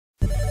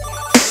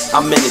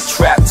I'm in the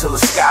trap till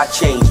the sky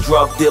change.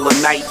 Drug dealer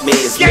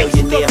nightmares,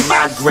 millionaire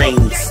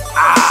migraines.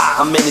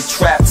 I'm in the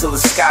trap till the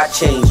sky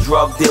change.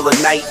 Drug dealer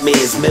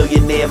nightmares,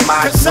 millionaire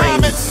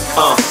migraines.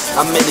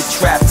 I'm in the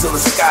trap till the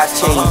sky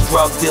change.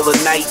 Drug dealer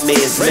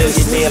nightmares,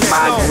 millionaire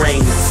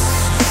migraines.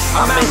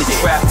 I'm in the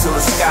trap till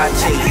the sky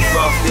change.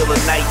 Drug dealer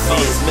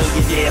nightmares,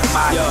 millionaire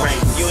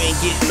migraines. You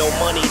ain't getting no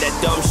money, that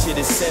dumb shit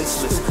is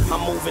senseless.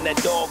 I'm moving that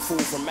dog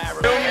food from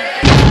Arizona.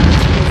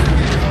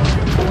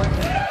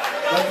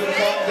 Let's just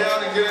calm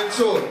down and get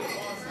into it.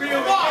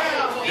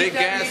 They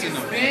gassing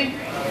them.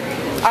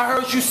 I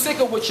heard you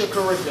sicker with your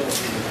curriculum.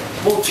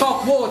 Well,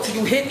 talk war till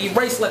you hit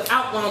erase left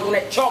outlines on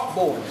that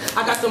chalkboard.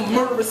 I got some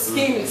murderous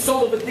scheming,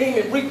 soul of a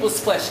demon, reaper's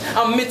flesh.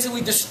 I'm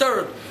mentally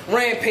disturbed,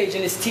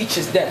 rampaging this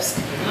teacher's desk.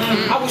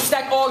 I will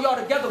stack all y'all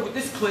together with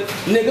this clip,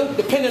 nigga.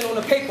 Depending on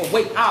the paper,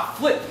 wait, I'll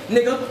flip,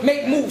 nigga.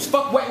 Make moves,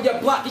 fuck wetting your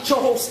block, get your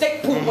whole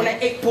steak poop on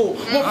that 8 pool.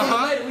 One from the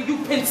later when you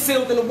pin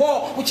sealed in the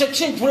wall with your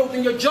chin drilled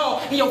in your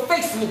jaw and your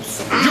face loose.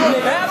 You're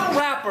a battle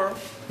rapper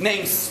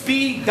named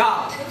Speed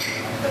Dollar.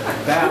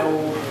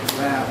 Battle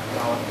rap.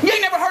 You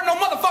ain't never heard no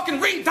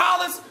motherfucking Reed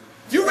Dollars?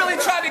 You really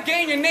tried to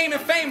gain your name and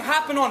fame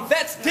hopping on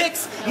vets'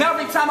 dicks? Now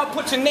every time I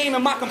put your name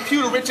in my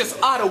computer, it just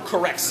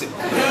auto-corrects it.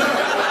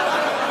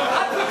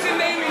 I put your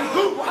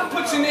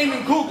name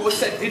in Google. It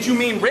said, did you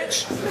mean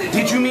Rich?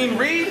 Did you mean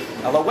Reed?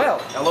 LOL,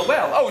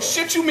 LOL. Oh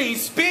shit, you mean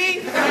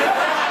Speed?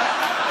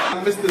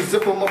 Mr.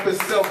 Zip him up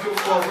himself, give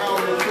him a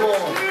round of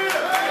applause.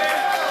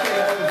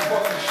 Can't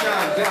motherfucking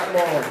shine that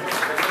long.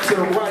 To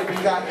the right, we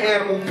got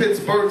Animal,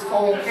 Pittsburgh's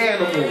own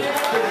Animal.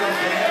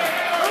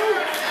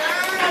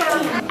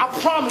 I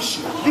promise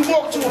you, you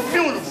walk to a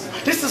funeral.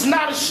 This is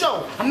not a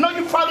show. I know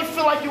you probably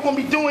feel like you're gonna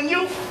be doing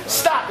you.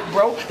 Stop it,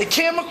 bro. The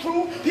camera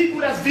crew, people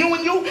that's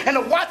viewing you, and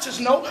the watchers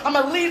know I'm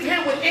gonna leave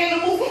here with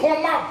Animal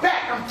on my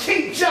back. I'm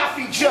King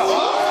Jaffe Joe.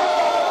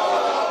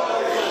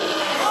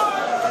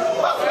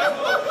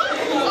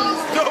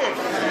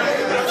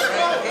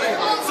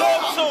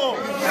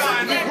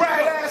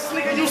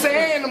 You's an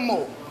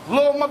animal.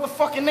 Little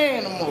motherfucking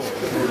animal.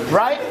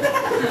 Right?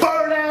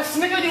 Bird ass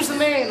nigga, you's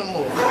an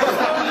animal.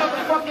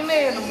 Motherfucking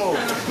animal.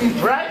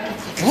 Right?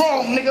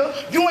 Wrong,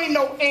 nigga. You ain't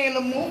no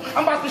animal.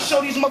 I'm about to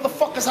show these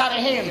motherfuckers how to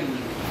handle you.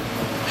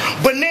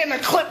 Banana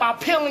clip, I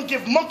peel and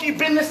give monkey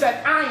business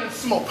at iron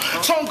smoke.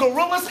 Turn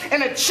gorillas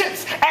and the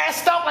chimps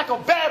assed out like a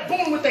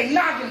baboon with they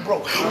noggin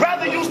broke.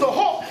 Rather use the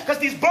hawk, cause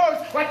these birds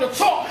like to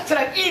talk to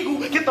that eagle,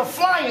 get the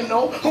flying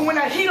though. But when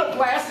that heater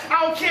blast,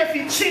 I don't care if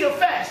he cheat or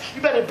fast.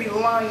 You better be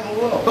lying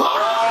low.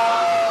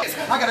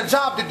 I got a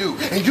job to do,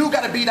 and you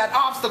gotta be that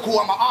obstacle.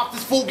 I'ma off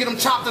this fool, get him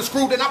chopped and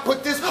screwed, and I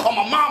put this on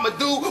my mama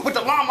dude with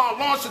the llama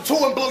launcher too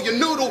and blow your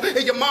noodle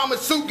in your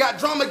mama's suit. Got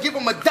drama, give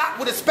him a dot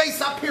with a space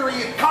I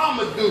period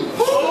comma dude.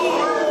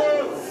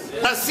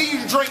 I see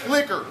you drink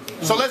liquor,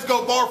 so let's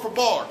go bar for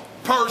bar,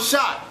 per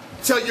shot.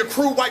 Tell your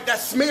crew wipe that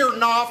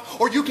Smirnoff,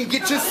 or you can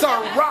get your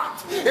son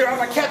rocked. Here, if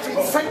I catch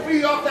him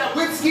safely off that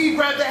whiskey,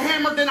 grab the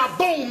hammer, then I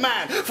boom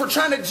man. For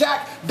trying to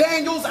jack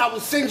Daniels, I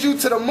will send you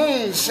to the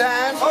moon,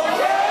 Shine.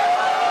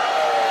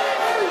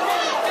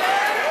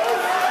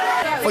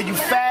 For you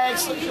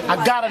fags, I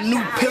got a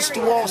new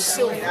pistol all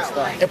silver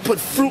and put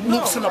Fruit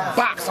Loops in a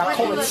box. I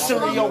call it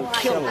serial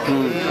killer.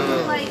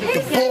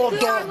 The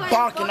bulldog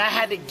barking, I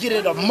had to get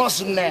it a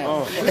muzzle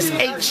now. It's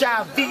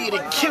HIV,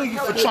 it'll kill you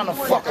for trying to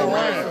fuck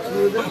around.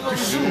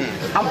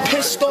 I'm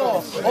pissed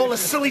off. All the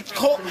silly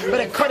talk,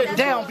 better cut it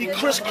down. Be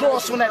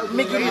crisscross when that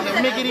miggity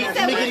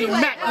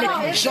Mac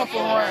make you jump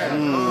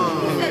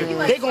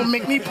around. They gonna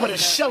make me put a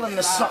shell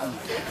into something.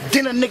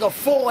 Then a nigga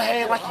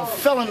forehead like you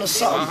fell into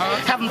something.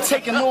 Have him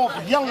taking off,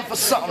 yelling for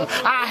something.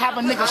 I have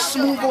a nigga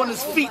smooth on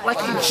his feet like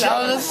he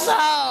jelling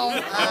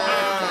sound.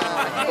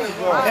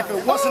 If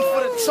it wasn't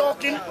for the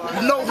talking,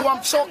 you know who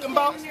I'm talking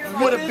about? It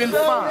would have been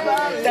fine.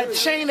 That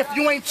chain, if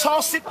you ain't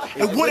toss it,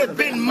 it would have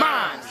been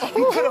mine.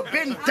 You could have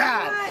been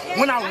died.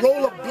 When I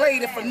roll a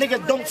blade, if a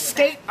nigga don't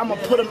skate, I'ma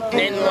put him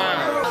in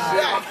line.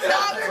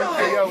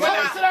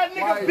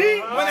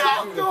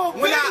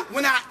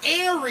 When I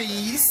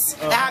Aries,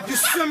 I have you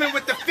swimming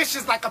with the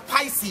fishes like a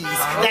Pisces.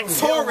 That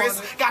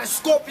Taurus got a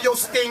Scorpio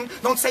sting,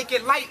 don't take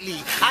it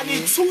lightly. I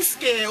need 2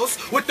 scales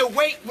with the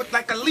weight with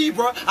like a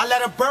Libra, I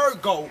let a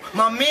bird go.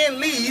 My man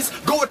Lee's,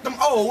 go with them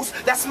O's,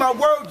 that's my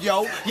word,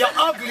 yo. You're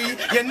ugly,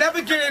 you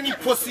never get any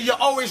pussy, you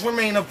always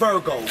remain a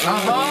Virgo.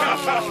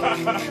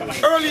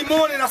 Early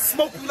morning, I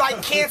smoke you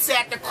like cancer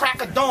at the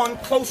crack of dawn,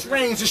 close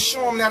range to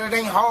show them that it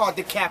ain't hard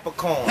to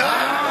Capricorn.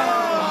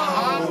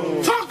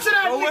 Talk to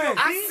that nigga.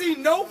 I see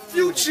no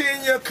future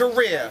in your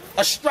career.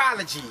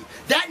 Astrology.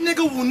 That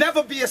nigga will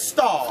never be a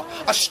star.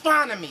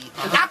 Astronomy.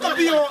 I could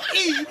be on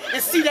E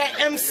and see that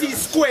MC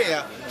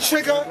square.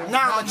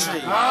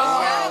 Trigonometry.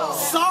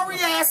 Sorry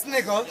ass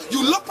nigga,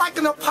 you look like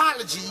an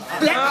apology.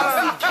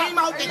 That pussy came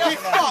out to get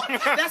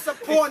fucked. That's a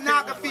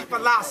pornography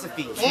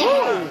philosophy.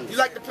 You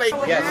like to play?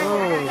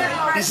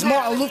 Yes. These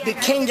Martin Luther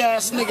King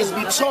ass niggas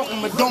be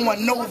talking but don't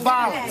want no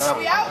violence.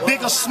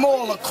 Big or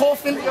small, a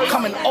coffin,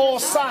 come in all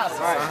sizes.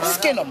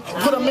 Skin them,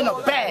 put them in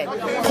a bag.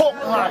 pork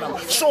liner.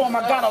 Show them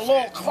I got a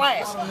low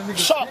class,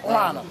 chalk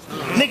liner.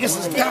 Niggas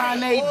is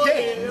dying every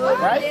day,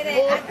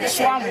 right?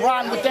 So I'm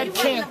riding with that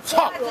can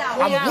tuck.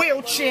 I'm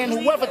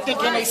wheelchairing whoever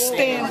thinking they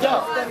stand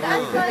up.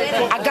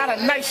 I got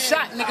a nice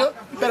shot, nigga.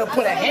 You better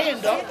put a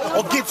hand up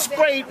or get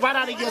sprayed right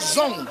out of your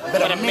zone.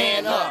 Better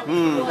man up.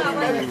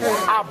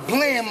 I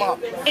blam up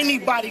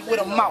anybody with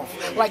a mouth.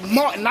 Like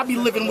Martin, I be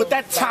living with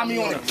that Tommy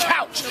on the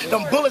couch.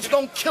 Them bullets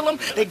don't kill him,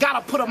 they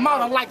gotta put him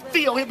out. Unlike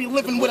Theo, he'll be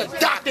living with a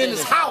doctor in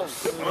his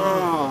house.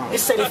 They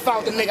say they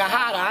found the nigga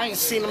hotter, I ain't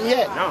seen him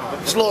yet.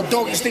 These little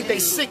doggies think they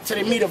sick till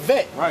they meet a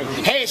vet.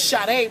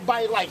 Headshot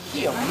everybody like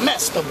he a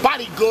mess. The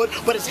body good,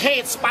 but his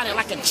head spotted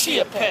like a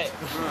chia pet.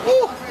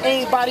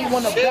 Anybody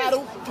wanna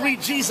battle? 3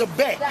 G's a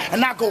bet.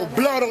 And I go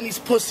blood on these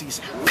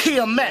pussies.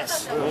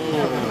 PMS.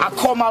 I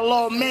call my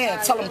little man,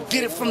 tell him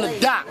get it from the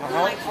dock.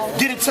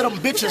 Get it to them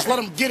bitches, let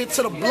them get it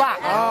to the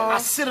block. I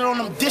sit it on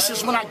them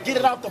dishes when I get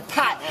it out the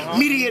pot.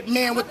 Immediate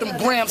man with them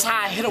grams,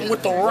 how I hit him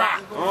with the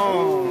rock.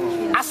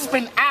 I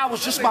spend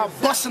hours just by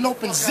busting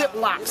open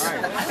Ziplocs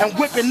and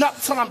whipping up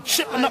till I'm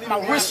chipping up my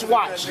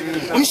wristwatch.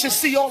 You should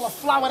see all the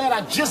flour that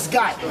I just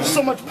got.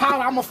 So much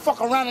powder, I'ma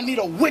fuck around and need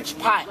a witch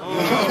pot.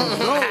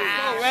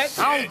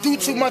 I don't do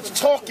too much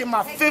talk in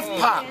my 5th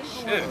pop.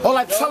 All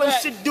I tell him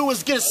shit do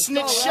is get a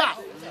snitch shot.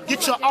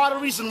 Get your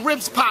arteries and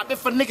ribs pop.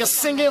 If a nigga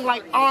singing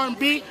like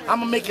R&B,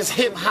 I'ma make his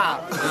hip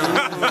hop.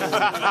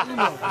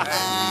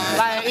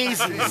 Like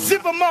easy.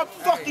 Zip him up,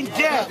 fucking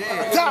gap.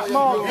 Top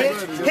mall,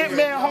 bitch.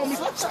 Hitman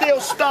homies, still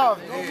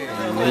starving.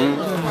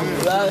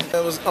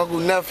 That was Uncle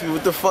Nephew.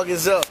 What the fuck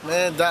is up,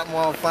 man? Dot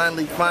Mall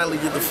finally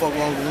get the fuck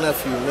with Uncle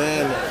Nephew,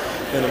 man.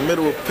 In the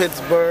middle of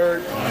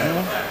Pittsburgh. You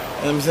know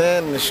what I'm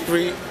saying? In the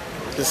street.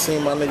 Just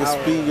seen my nigga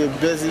Speed get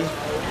busy.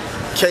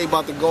 K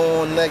about to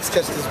go on next,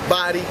 catch this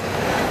body.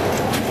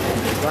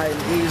 Right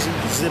and easy,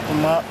 zip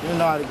them up. You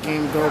know how the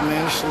game go,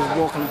 man. This shit is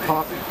walking the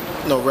park.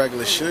 No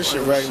regular shit. This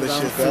shit regular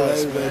shit,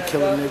 guys. Everybody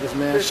killing niggas,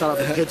 man. Shout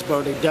out to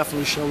Pittsburgh. They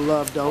definitely show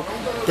love, though.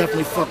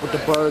 Definitely fuck with the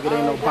burg. It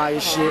ain't no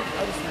bias shit.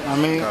 I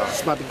mean,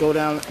 it's about to go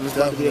down and it's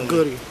about to be a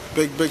goodie.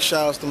 Big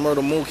shout outs to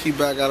Murder Mook. He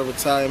back out of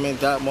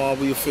retirement. Dot Mall,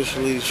 we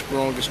officially the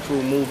strongest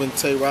crew moving.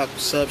 Tay Rock,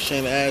 Sub,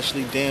 Shane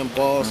Ashley, Dan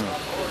Boss.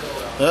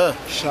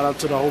 Shout out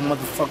to the whole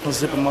motherfucking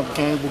Zip 'em Up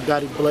gang.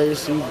 Bugatti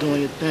Blaze, you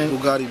doing your thing.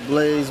 Bugatti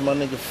Blaze, my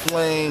nigga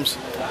Flames.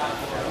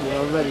 You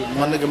already, man.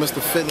 My nigga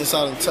Mr. Fitness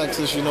out in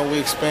Texas. You know we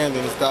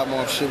expanding this Dot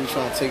Mall shit. We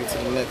trying to take it to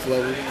the next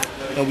level.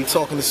 And we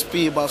talking to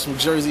Speed about some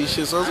Jersey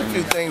shit. So there's a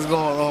few things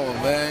going on,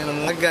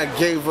 man. I got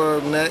Gay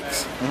Verb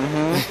next.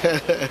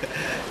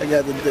 I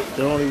got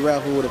the only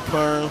rapper with a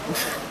perm.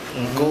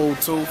 Gold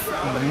tooth.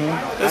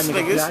 This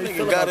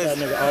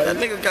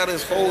nigga got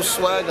his whole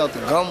swag out the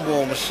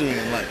gumball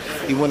machine. Like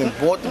he went and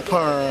bought the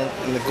perm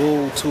and the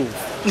gold tooth.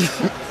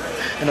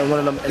 And then one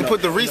of them. He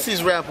put the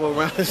Reese's wrapper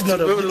around his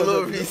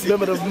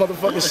remember those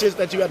motherfucking shits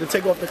that you had to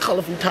take off the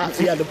colorful tops?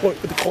 You had to put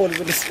the corners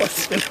in the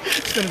spin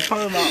the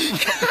perm out.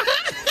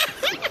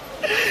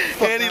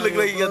 And he look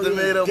like he got the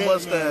made up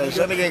mustache.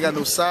 That nigga ain't got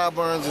no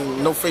sideburns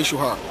and no facial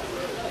hair.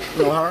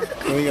 No hair?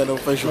 He ain't got no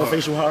facial hair. No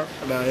facial hair?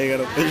 Nah, he ain't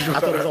got no facial hair. I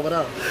thought it was over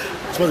there.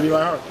 It's supposed to be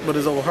right here. But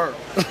it's over her.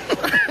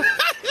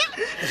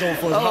 It's over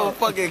for his I'm gonna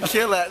fucking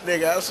kill that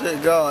nigga. I swear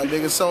to God,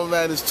 nigga. Summer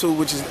Madness 2,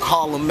 which is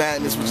Harlem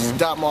Madness, which is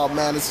Dot Mall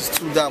Madness. It's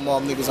 2 Dot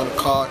Mall niggas on the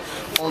card.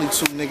 Only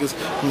 2 niggas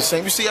from the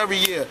same. You see every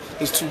year,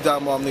 there's 2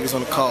 Dot Mall niggas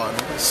on the card.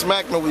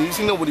 Smack know what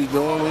he know what he's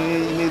doing. When you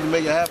need to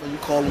make it happen, you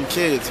call them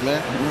kids,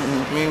 man.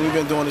 I mean, we've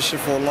been doing this shit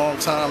for a long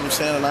time. I'm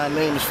saying, and our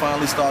name is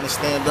finally starting to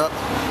stand up.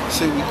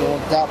 See, we doing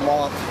Dot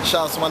Mall.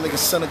 Shout out to my nigga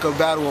Seneca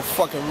Battle of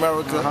fucking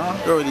America.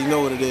 You already know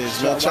what it is,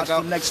 man. Check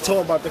out the next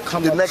tour about to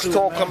come up. The next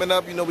tour coming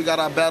up. You know, we got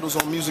our battles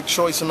on Music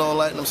Choice and all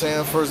that. You know what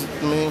I'm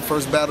saying?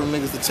 First battle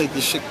niggas to take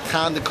this shit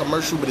kinda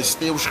commercial, but it's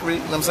still street. You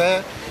know what I'm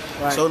saying?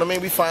 Right. So, I mean,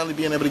 we finally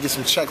being able to get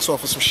some checks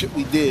off of some shit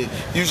we did.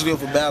 Usually,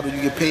 off a battle,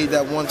 you get paid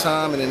that one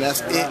time, and then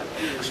that's it.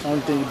 That's the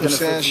only thing you benefit. I'm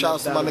saying,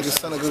 shouts to my nigga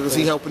Seneca, because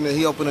he helping a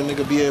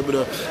nigga be able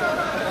to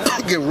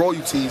get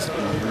royalties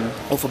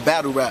off a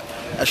battle rap.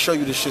 I show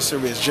you this shit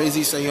serious.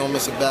 Jay-Z said he don't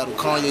miss a battle.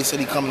 Kanye said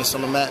he coming to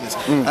Summer Madness.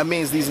 That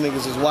means these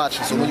niggas is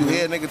watching. So when you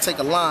hear a nigga take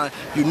a line,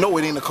 you know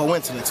it ain't a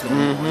coincidence. You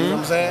know what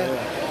I'm saying?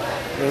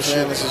 Real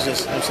shit. This is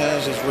just, I'm saying,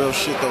 it's just real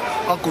shit though.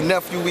 Uncle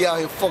Nephew, we out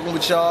here fucking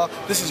with y'all.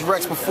 This is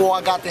Rex before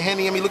I got the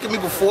Henny in me. Look at me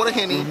before the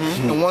Henny.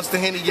 And once the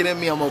Henny get in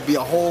me, I'm gonna be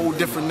a whole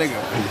different nigga.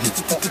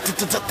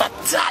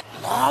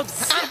 I'm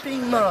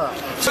sipping up.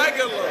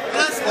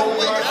 Let's go.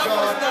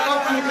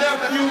 Uncle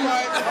Nephew.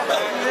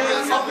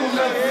 Uncle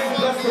Nephew.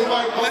 Let's go.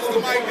 Let's go.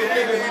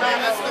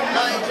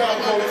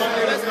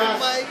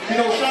 You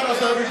know, shout out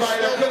to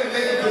everybody that couldn't